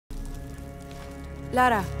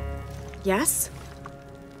Lara. Yes?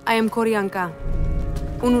 I am Koryanka.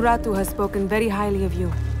 Unuratu has spoken very highly of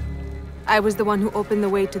you. I was the one who opened the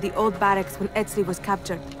way to the old barracks when Etzli was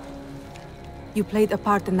captured. You played a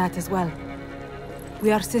part in that as well.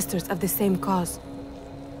 We are sisters of the same cause.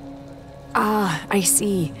 Ah, I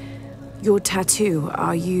see. Your tattoo,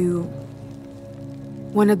 are you...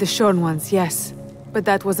 One of the shorn ones, yes. But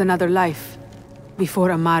that was another life.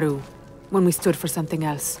 Before Amaru, when we stood for something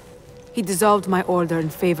else. He dissolved my order in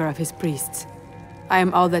favor of his priests. I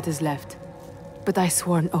am all that is left. But I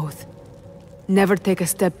swore an oath. Never take a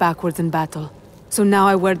step backwards in battle. So now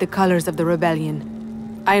I wear the colors of the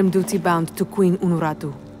rebellion. I am duty-bound to Queen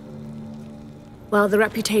Unuratu. Well, the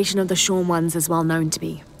reputation of the Shorn Ones is well known to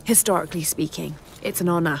me. Historically speaking, it's an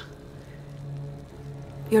honor.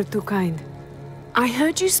 You're too kind. I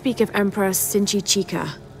heard you speak of Emperor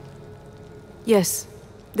Sinchi-Chika. Yes,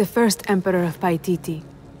 the first Emperor of Paititi.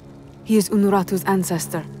 He is Unuratu's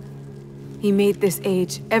ancestor. He made this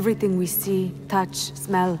age everything we see, touch,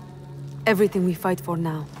 smell, everything we fight for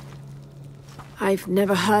now. I've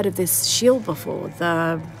never heard of this shield before,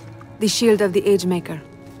 The shield of the Age-Maker.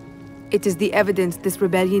 It is the evidence this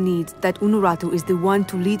rebellion needs that Unuratu is the one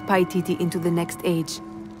to lead Paititi into the next age.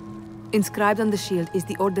 Inscribed on the shield is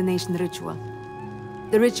the ordination ritual.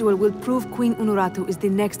 The ritual will prove Queen Unuratu is the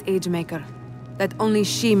next Age-Maker, that only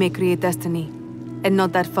she may create destiny, and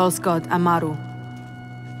not that false god Amaru.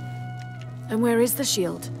 And where is the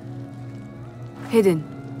shield? Hidden.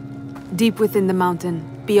 Deep within the mountain,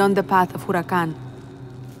 beyond the path of Huracan.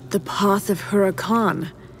 The path of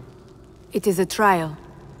Huracan? It is a trial,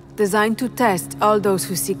 designed to test all those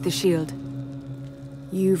who seek the shield.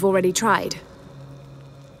 You've already tried?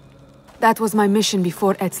 That was my mission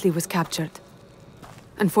before Etzli was captured.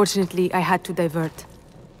 Unfortunately, I had to divert.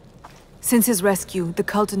 Since his rescue, the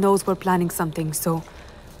cult knows we're planning something, so...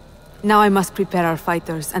 Now I must prepare our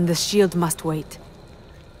fighters, and the shield must wait.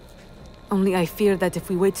 Only I fear that if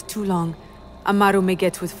we wait too long, Amaru may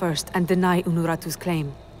get to it first and deny Unuratu's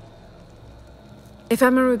claim. If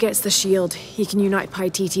Amaru gets the shield, he can unite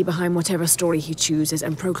Paititi behind whatever story he chooses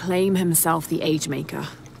and proclaim himself the Age-Maker.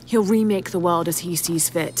 He'll remake the world as he sees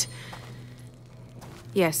fit.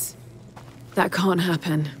 Yes. That can't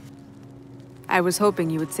happen. I was hoping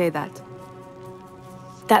you would say that.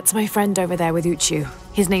 That's my friend over there with Uchu.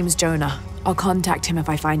 His name's Jonah. I'll contact him if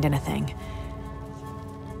I find anything.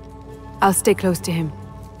 I'll stay close to him.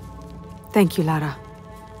 Thank you, Lara.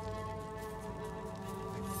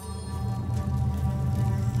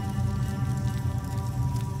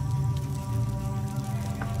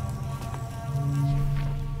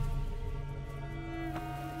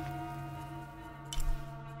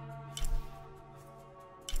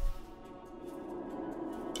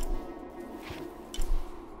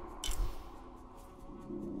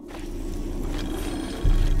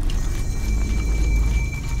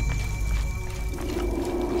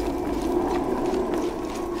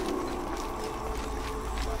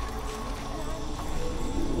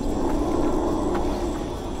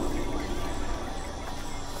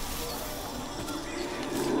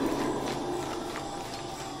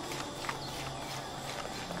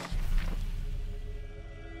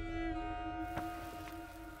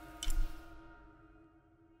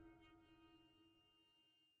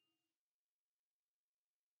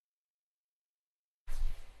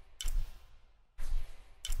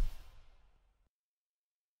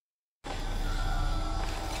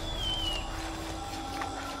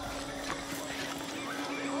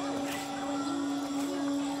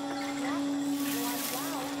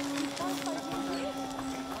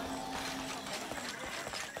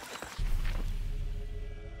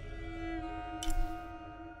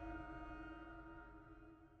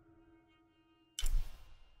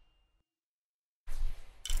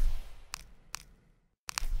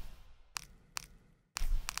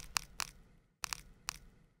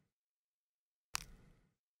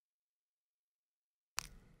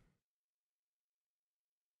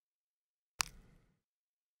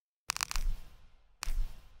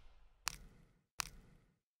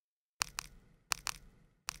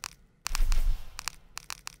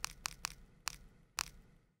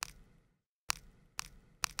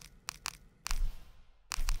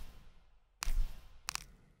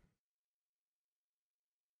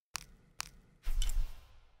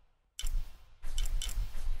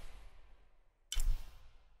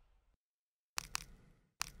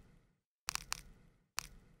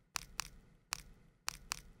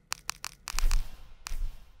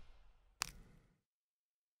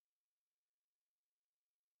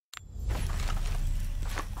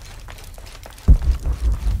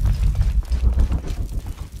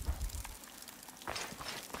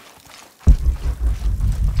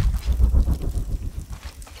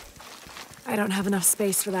 I don't have enough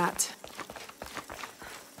space for that.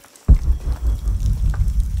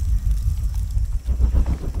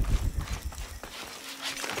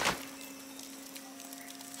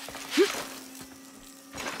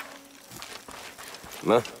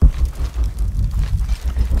 Ma?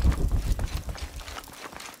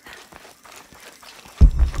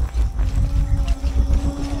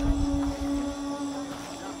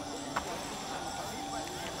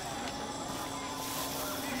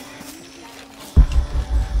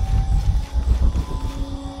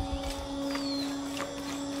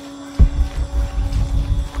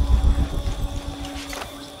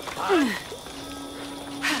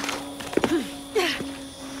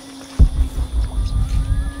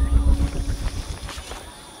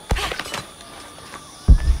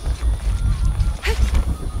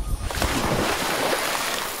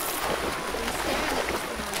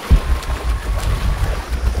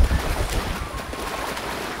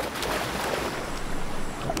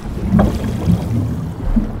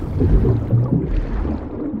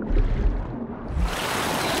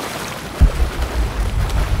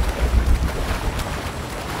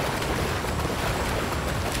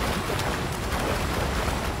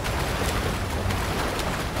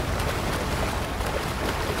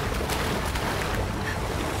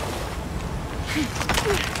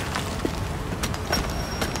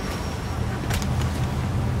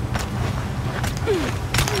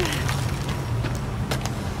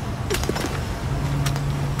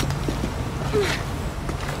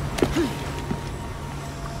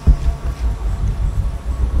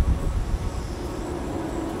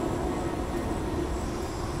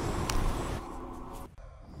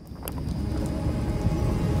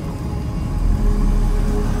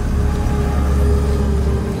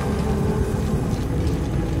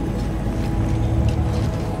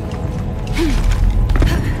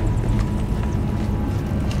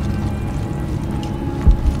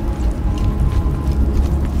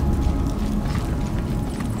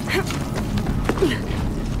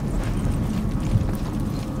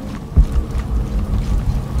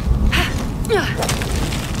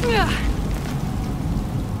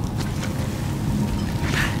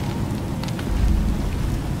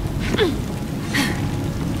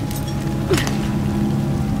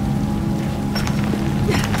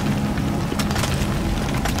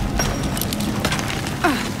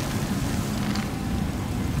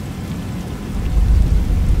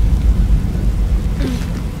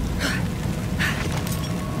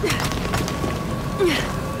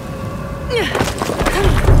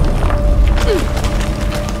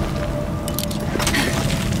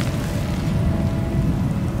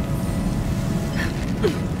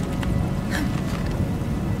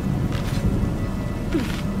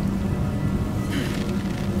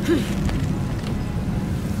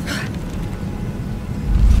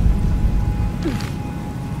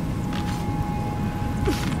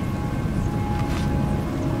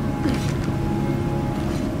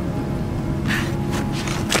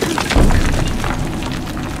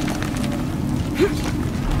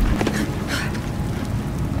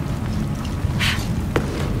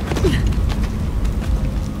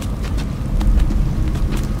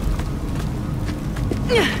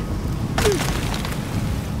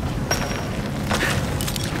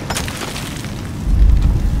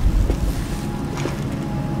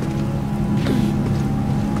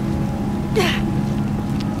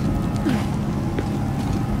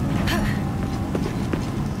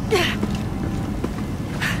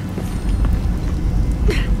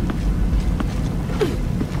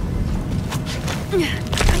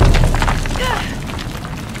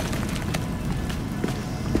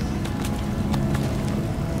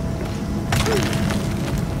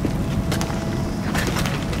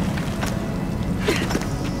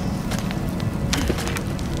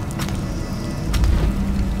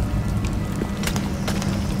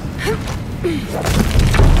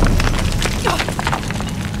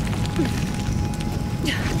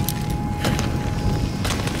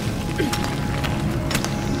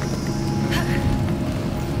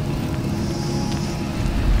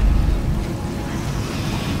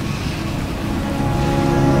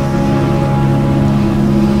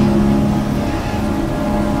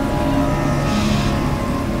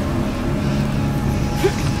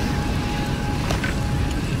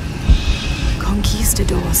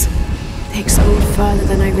 Conquistadors. They explored further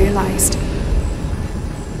than I realized.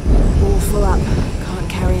 All full up. Can't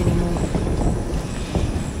carry any more.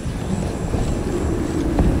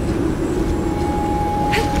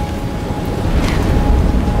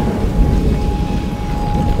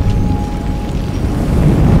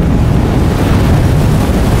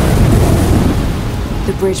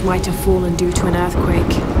 The bridge might have fallen due to an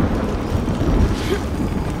earthquake.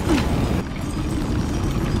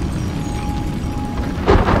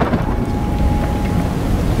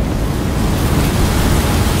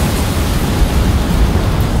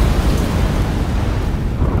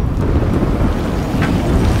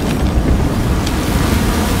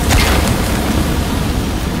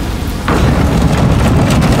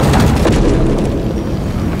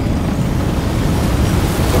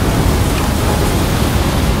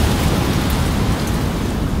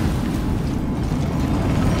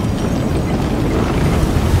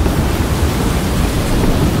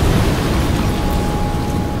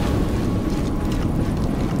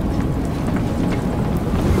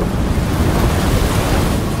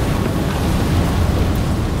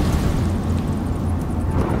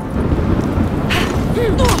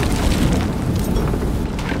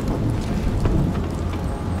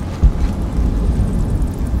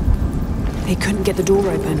 They couldn't get the door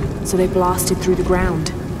open, so they blasted through the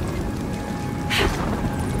ground.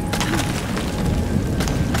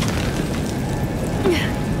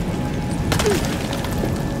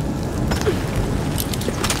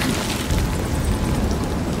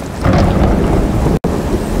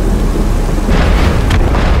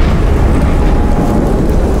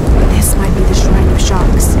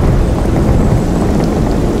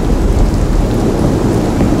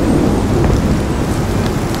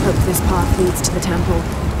 Leads to the temple.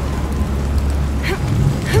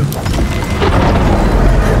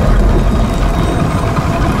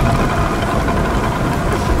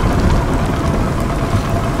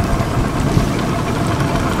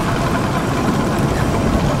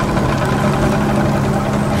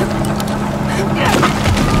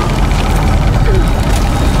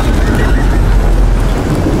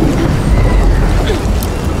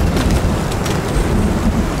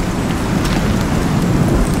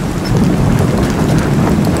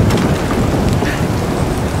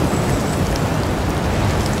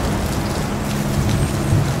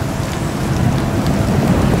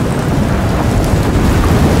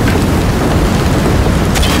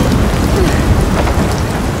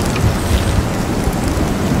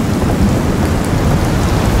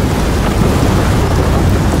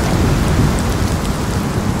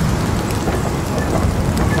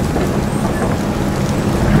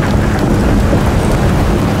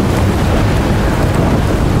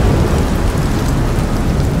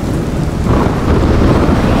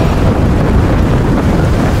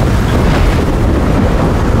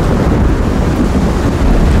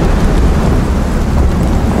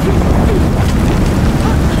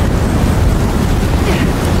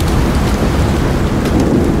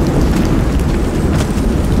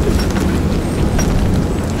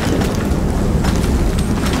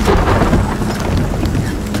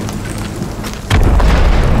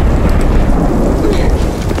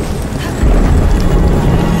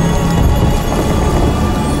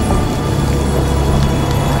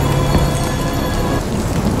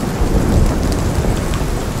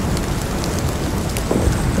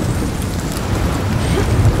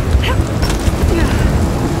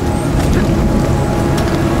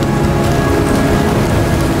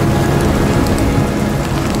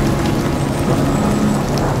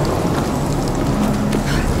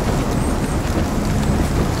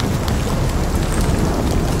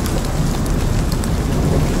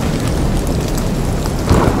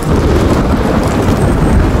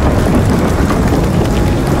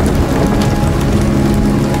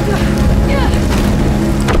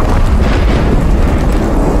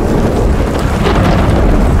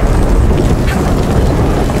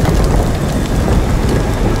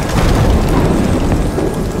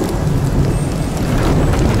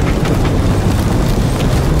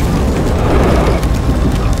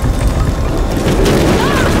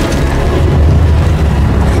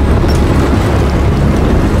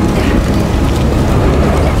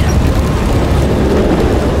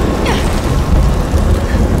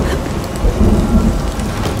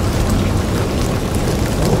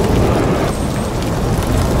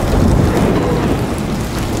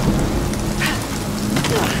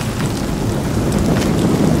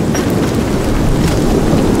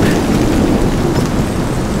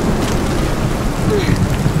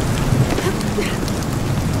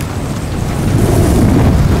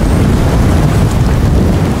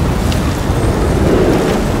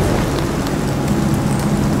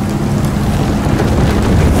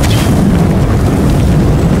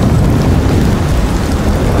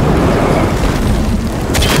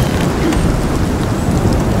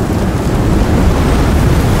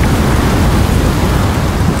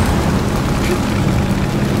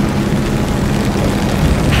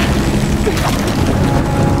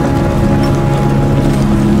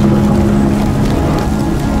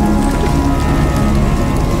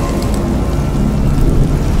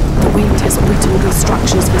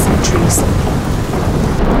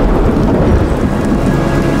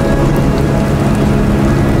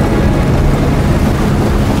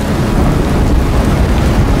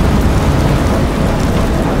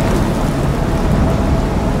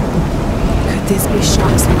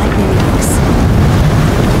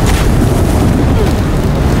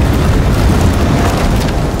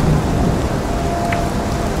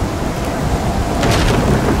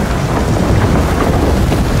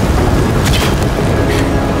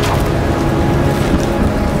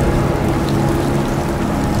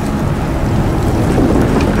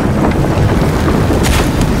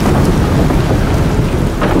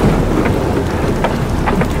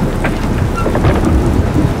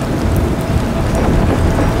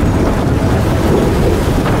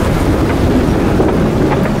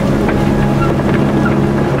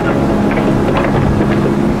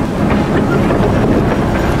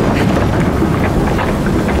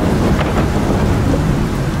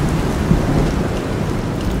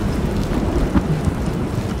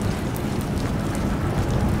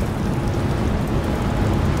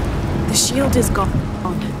 shield is gone.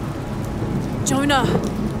 Jonah!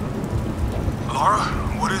 Lara,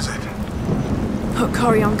 what is it? Put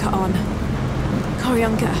Koryanka on.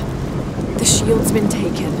 Koryanka, the shield's been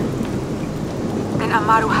taken. Then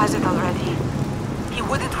Amaru has it already. He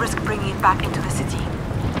wouldn't risk bringing it back into the city.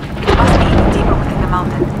 It must be even deeper within the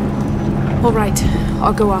mountain. All right,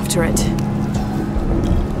 I'll go after it.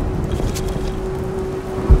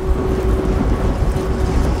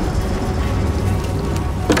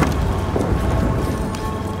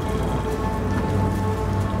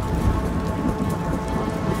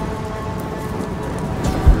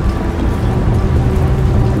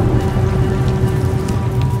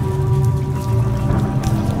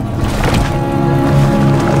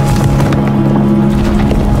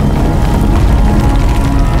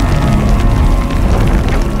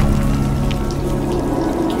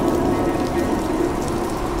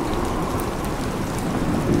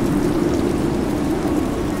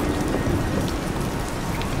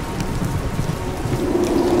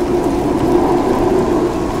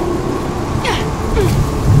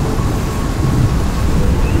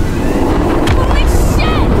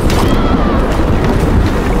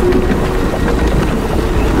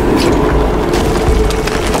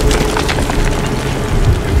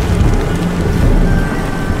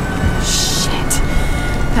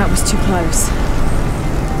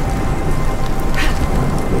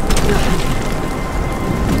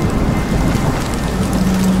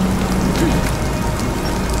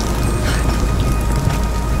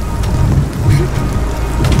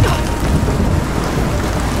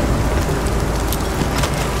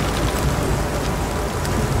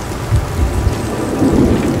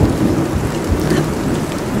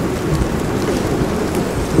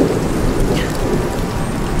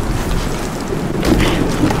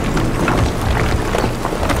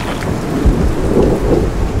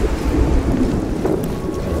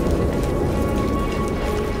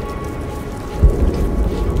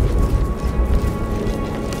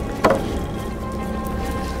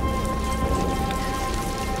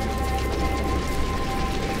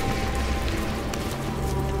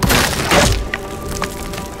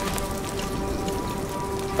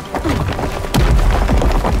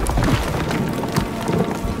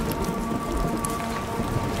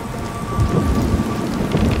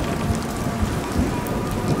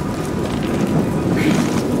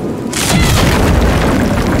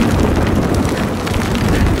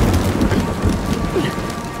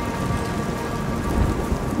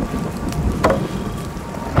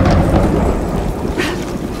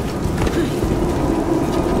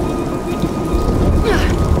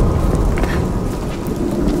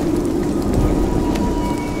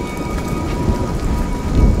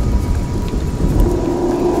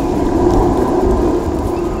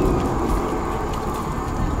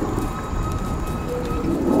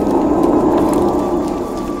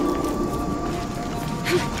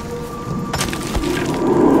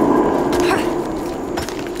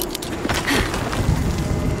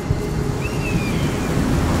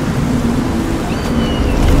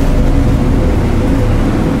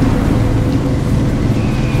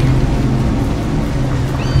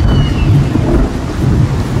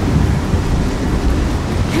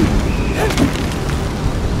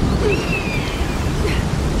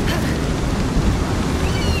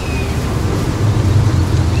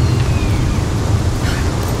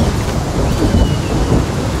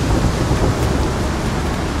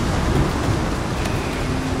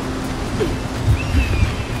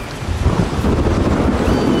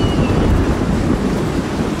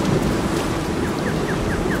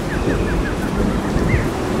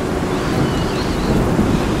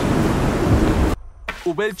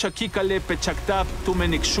 Ubel chakikale pechaktab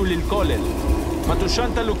tumenik shulil kolel.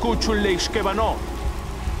 Matushanta lukuchul le ishkebano.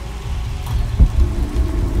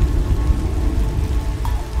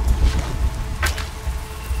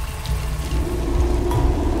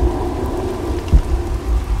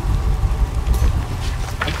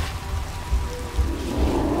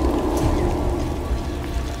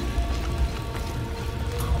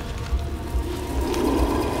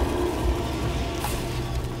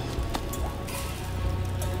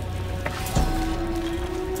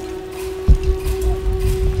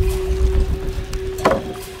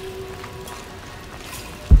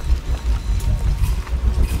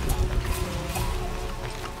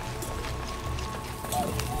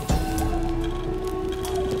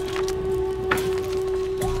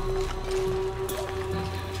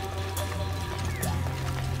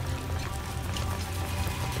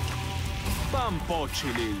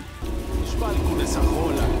 Pochilil, Shpalku de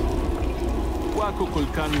Sajola, Waku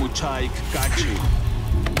Kulkan Muchaik Kachi,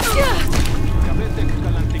 Kabetek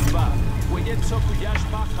Kalantigba, Weyet Soku Yash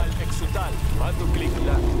Bachal sutal. Matu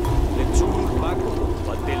klikla. Letsul bako.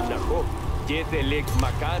 Patel nako. Yedelek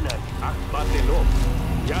makanan. Akbatelo.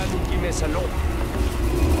 Yanu kimesalo.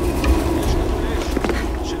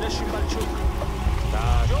 שנשי מלצ'וק.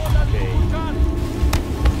 Yolal כאן.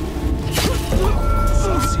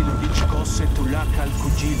 סילביץ' קוסה תולק על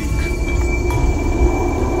קוג'יליק.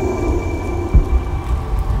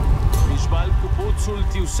 משבל קופוצול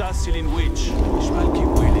תיוסה סילינוויץ'. משבל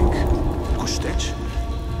קיוויליק. קושטץ'.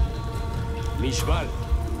 Mishval.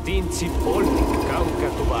 Tinci polnik.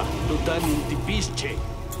 Kaukatova. Tutan intipische.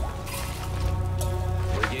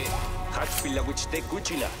 Oye, hatspila wichte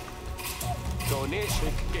kuchila. Tonesh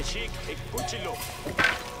keshik kuchilo.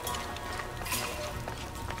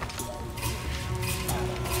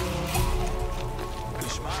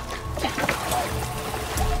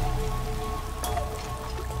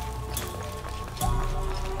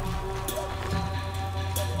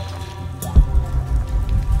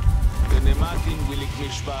 ונמדין ויליק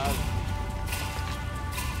משבל.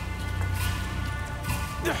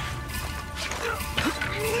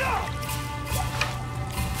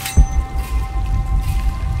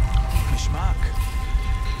 משמק.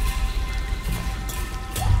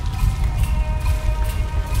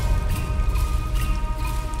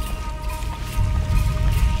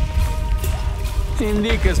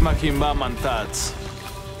 Indiques makimba mantats.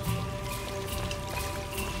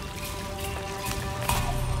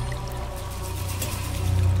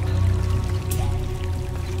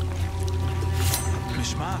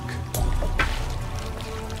 Geschmack.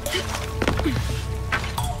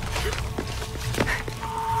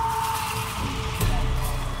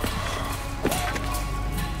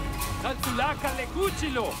 Kaltulaka le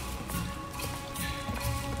kuchilo.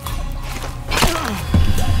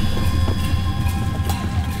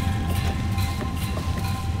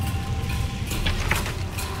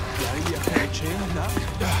 Laia Heche, Lack.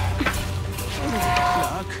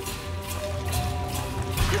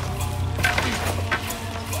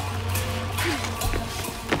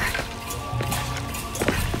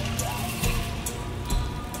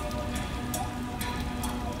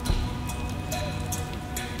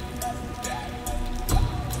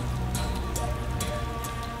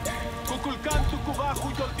 Kukulkan tukubahu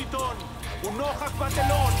yoltiton. Unohak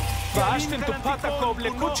batelon. Baashten tu patakov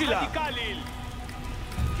le kuchila.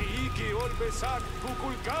 Ki ol besak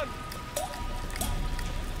kukulkan.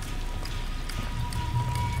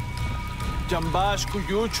 Jambash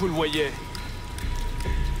kuyuchul weye.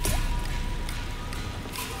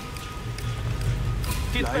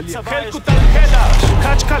 Kitbet sabay kutal kela.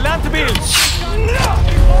 Kach kalant bil.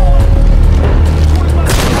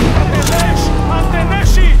 Antelesh,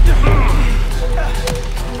 anteneshi.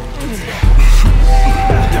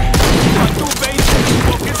 Atu beit,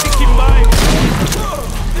 bokesi kimbay.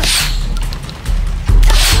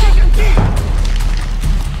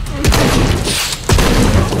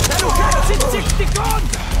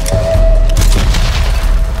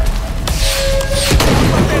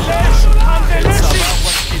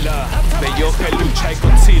 Veyoka lucha y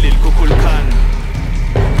concili el Kukulkan.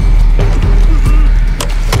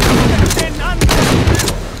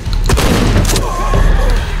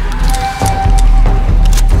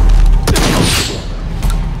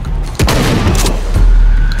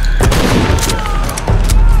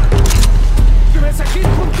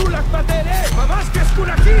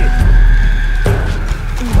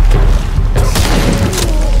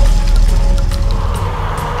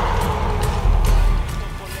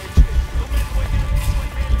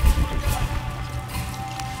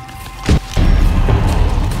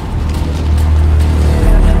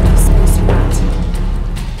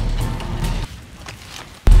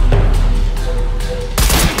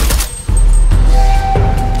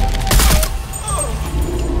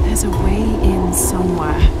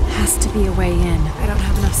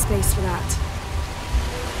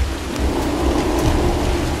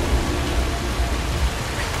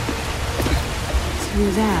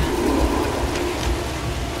 Through there.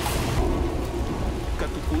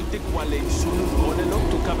 Katukultik wale isun golelo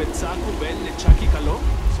tu kabetsaku bel le chaki kalo.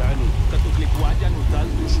 Sani. Katuklikwaya nutal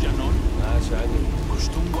tushyanon. Sani.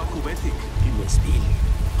 Kustum wakubetik. Kimesbil.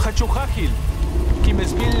 Hachujahil.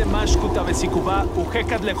 Kimesbil le mashkuta vesikuba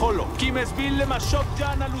uhekad le holo. Kimesbil le mashok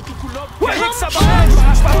jana lutukulok. Yelik sabash.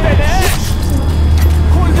 Pateles.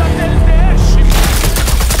 Kuldatel desh.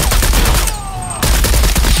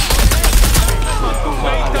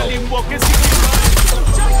 Matumeita limbo que si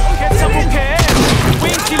que sabuke.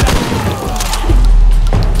 Winkila.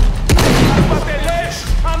 Pateles.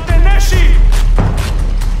 Anteneshi.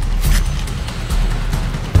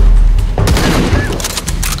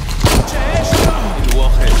 Chesh. El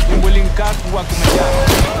woje. Un buen linkak wakumeya.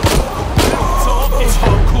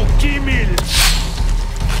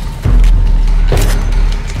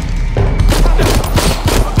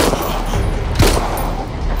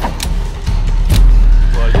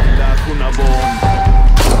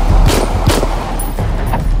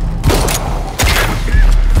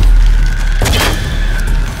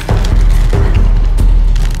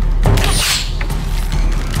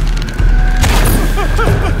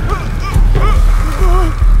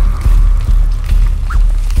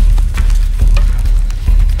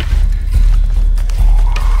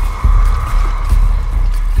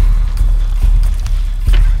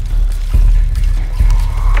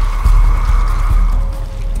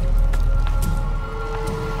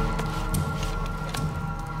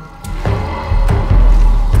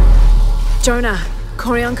 Jonah,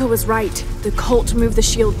 Koryanka was right. The cult moved the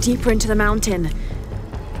shield deeper into the mountain.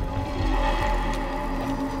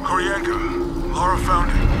 Koryanka, Lara found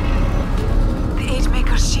it. The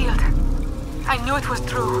Agemaker's shield. I knew it was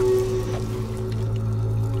true.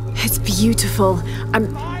 It's beautiful.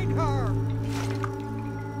 Find her!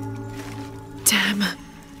 Damn.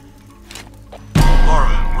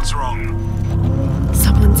 Lara, what's wrong?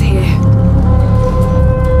 Someone's here.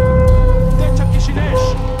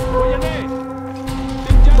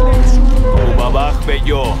 Ubabach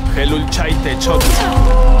bello, helul chaite chot.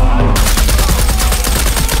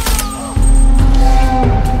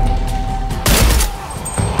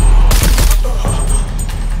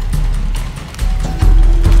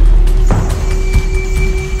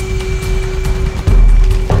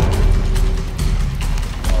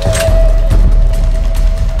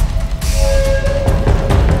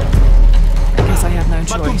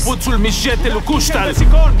 Puțul mișete lucuștal.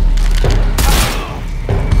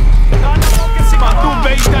 Matu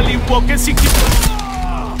beita limpo que si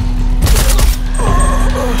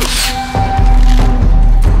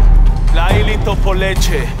La ilito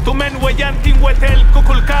poleche. Tu men huellantin huetel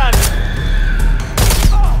cuculcan.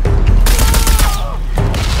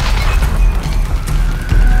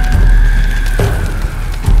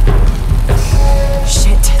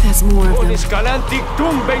 Shit, there's more of them. Escalantic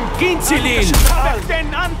tumben quinzilil.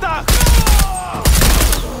 Ten anta.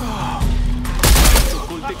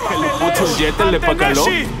 El puto jete le pacaló.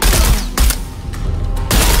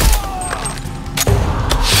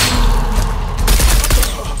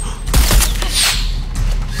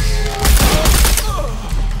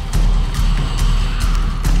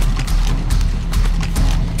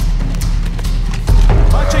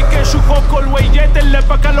 Mache que su foco el weyete le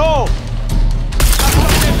pacaló.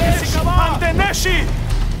 Anteneshi.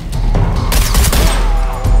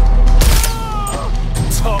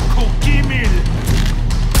 Toku Kimil.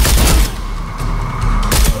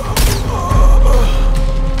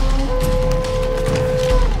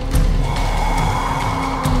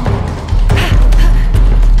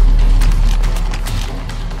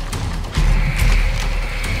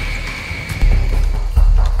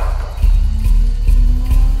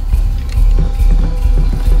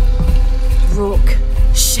 Rourke.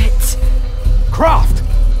 Shit. Croft!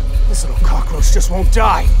 This little cockroach just won't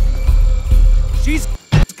die. She's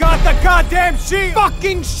got the goddamn shield!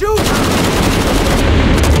 Fucking shoot!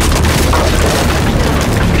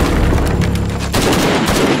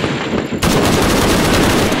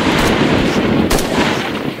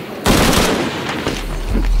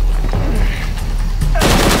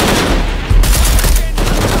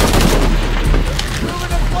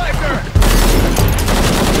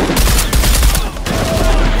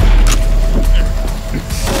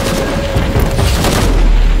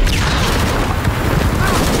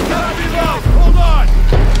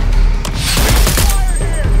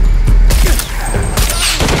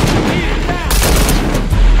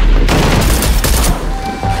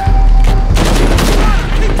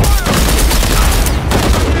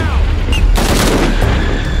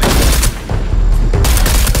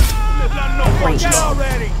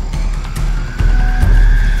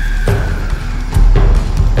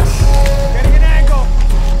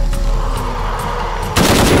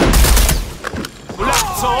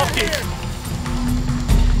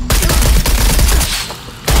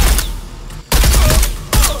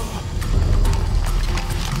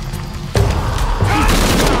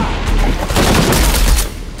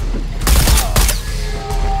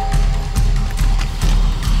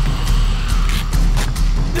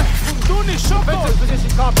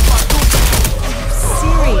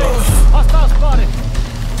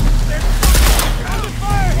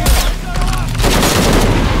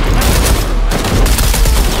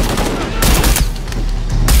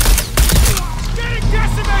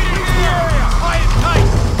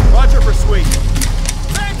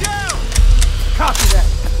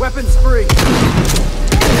 Weapons free.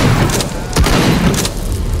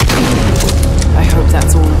 I hope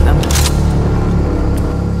that's all of them.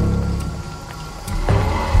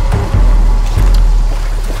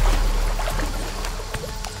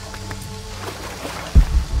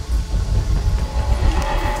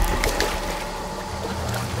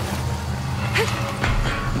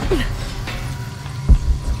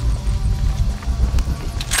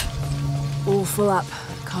 All full up.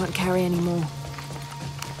 Can't carry any more.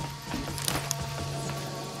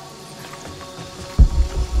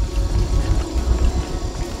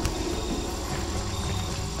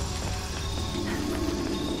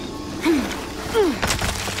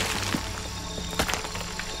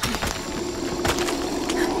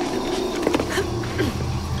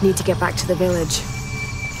 Need to get back to the village.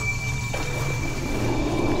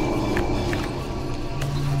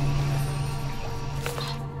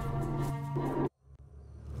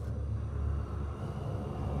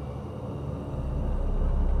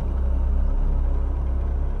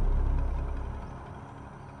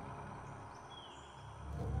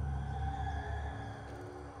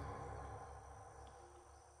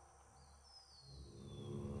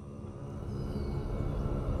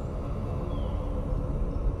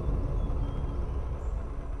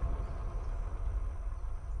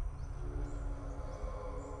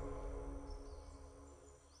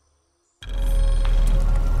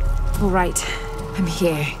 All right, I'm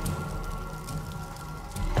here.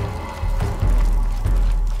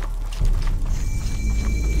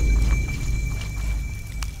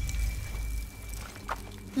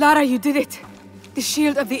 Lara, you did it! The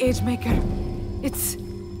shield of the Agemaker. It's...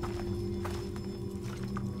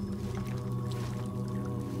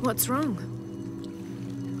 What's wrong?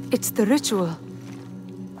 it's the ritual.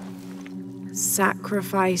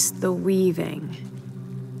 Sacrifice the weaving.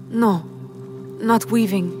 No, not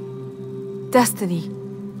weaving. Destiny.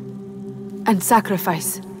 And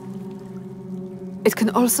sacrifice. It can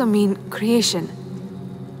also mean creation.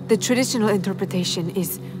 The traditional interpretation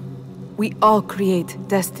is we all create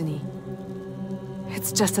destiny.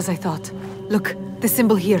 It's just as I thought. Look, the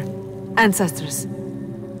symbol here. Ancestors.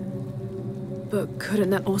 But couldn't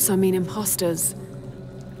that also mean imposters?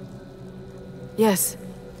 Yes.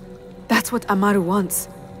 That's what Amaru wants.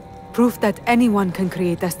 Proof that anyone can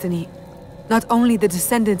create destiny. Not only the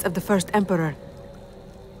descendants of the first Emperor.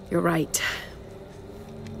 You're right.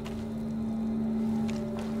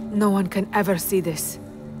 No one can ever see this.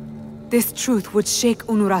 This truth would shake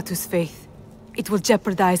Unuratu's faith. It will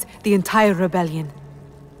jeopardize the entire rebellion.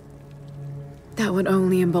 That would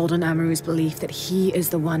only embolden Amaru's belief that he is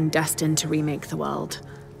the one destined to remake the world.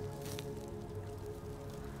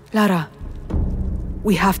 Lara,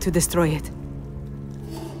 we have to destroy it.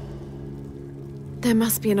 There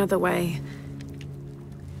must be another way.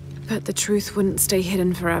 But the truth wouldn't stay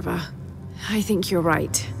hidden forever. I think you're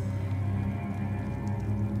right.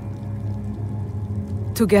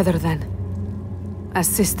 Together then. As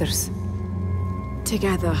sisters.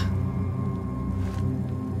 Together.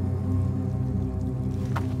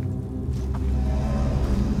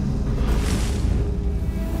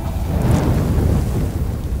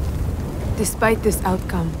 Despite this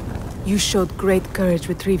outcome, you showed great courage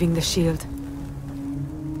retrieving the shield.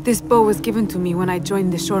 This bow was given to me when I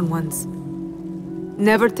joined the Shorn Ones.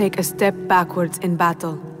 Never take a step backwards in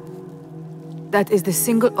battle. That is the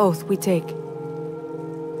single oath we take.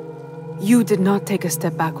 You did not take a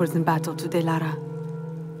step backwards in battle today, Lara.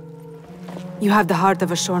 You have the heart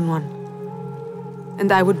of a Shorn One.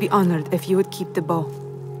 And I would be honored if you would keep the bow.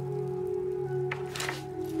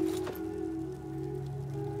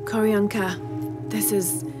 Koryanka, this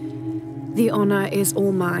is... the honor is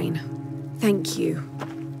all mine. Thank you.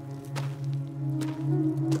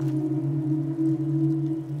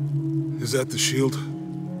 Is that the shield?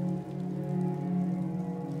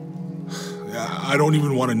 I don't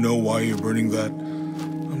even want to know why you're burning that.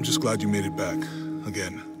 I'm just glad you made it back.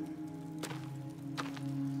 Again.